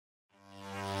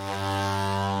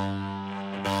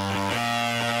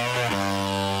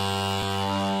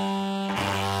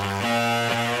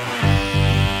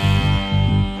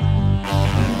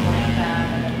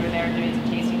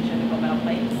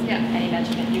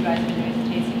you guys have been doing some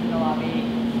tasting in the lobby,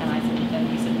 and I said,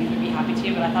 and you said we would be happy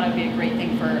to, but I thought it would be a great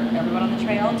thing for everyone on the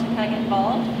trail to kind of get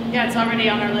involved. Yeah, it's already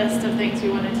on our list of things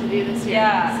we wanted to do this year.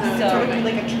 Yeah, so do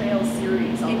like a trail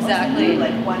series almost. Exactly.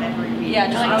 Like one every week. Yeah,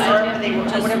 just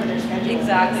like whatever their schedule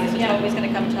exactly. is. So Toby's going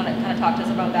to come kind of talk to us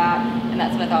about that, and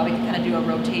that's what I thought we could kind of do a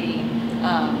rotating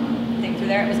thing through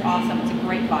there. It was awesome. It's a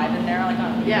great vibe in there. Like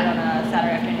on a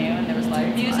Saturday afternoon, there was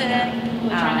live music.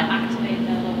 We're trying to activate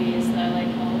the lobbies, the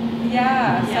like whole.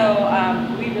 Yeah. So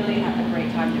we really had a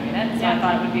great time doing it. So I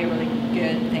thought it would be a really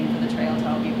good thing for the trail to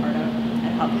all be a part of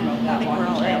and help promote that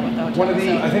walking trail with the hotel. One of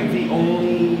the, I think the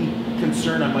only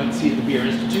concern I might see at the Beer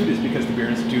Institute is because the Beer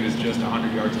Institute is just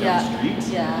 100 yards down the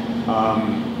street. Yeah.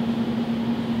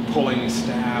 Pulling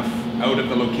staff out of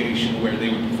the location where they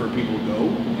would prefer people to go.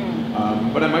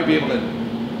 But I might be able to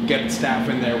get staff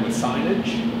in there with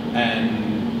signage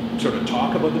and sort of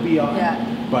talk about the BI.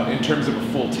 Yeah. But in terms of a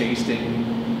full tasting,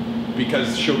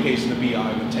 because showcasing the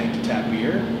BI with tank to tap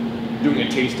beer, doing a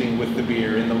tasting with the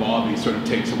beer in the lobby sort of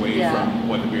takes away from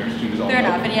what the Beer Institute is all Fair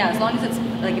about. enough, and as long as it's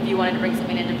like if you wanted to bring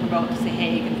something in to promote, to say,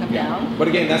 hey, you can come down. But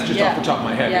again, that's just off the top of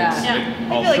my head.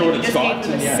 I'll I feel throw like it you at just gave Scott's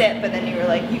them and a sip, and then you were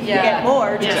like, you can get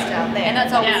more just down there. And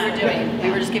that's all we were doing. We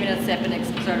were just giving it a sip and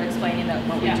sort of explaining that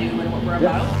what we do and what we're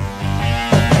about.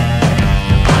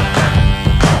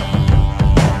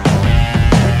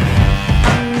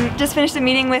 Just finished a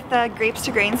meeting with the Grapes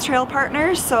to Grains Trail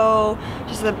partners, so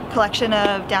just a collection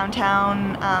of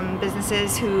downtown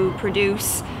businesses who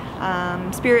produce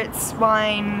spirits,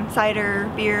 wine,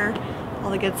 cider, beer,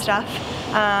 all the good stuff.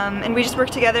 And we just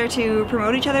work together to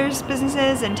promote each other's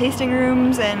businesses and tasting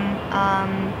rooms and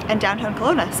downtown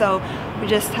Kelowna. So we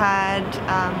just had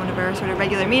one of our sort of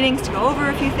regular meetings to go over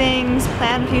a few things,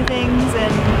 plan a few things,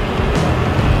 and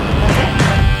that's it.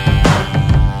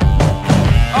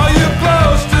 Are you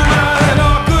close tonight,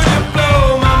 or could you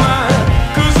blow my mind?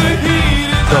 'Cause the heat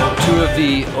is on. Two of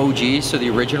the OGs, so the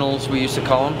originals we used to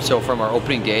call them, so from our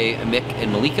opening day, Mick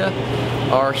and Malika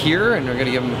are here, and we're going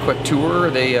to give them a quick tour.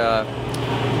 They,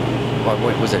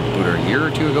 what was it, about a year or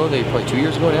two ago? They probably 2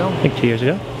 years ago now? I think 2 years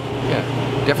ago. Yeah,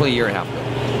 definitely a year and a half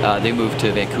ago. They moved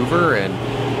to Vancouver and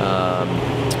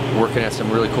working at some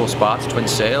really cool spots, Twin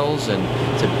Sails, and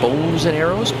is it Bows and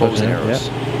Arrows? Bows and Arrows.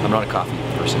 Yeah. I'm not a coffee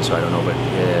person, so I don't know, but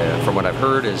from what I've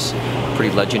heard is a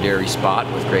pretty legendary spot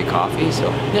with great coffee. So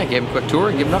yeah, give them a quick tour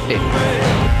and give them an update.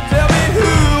 Tell me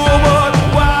who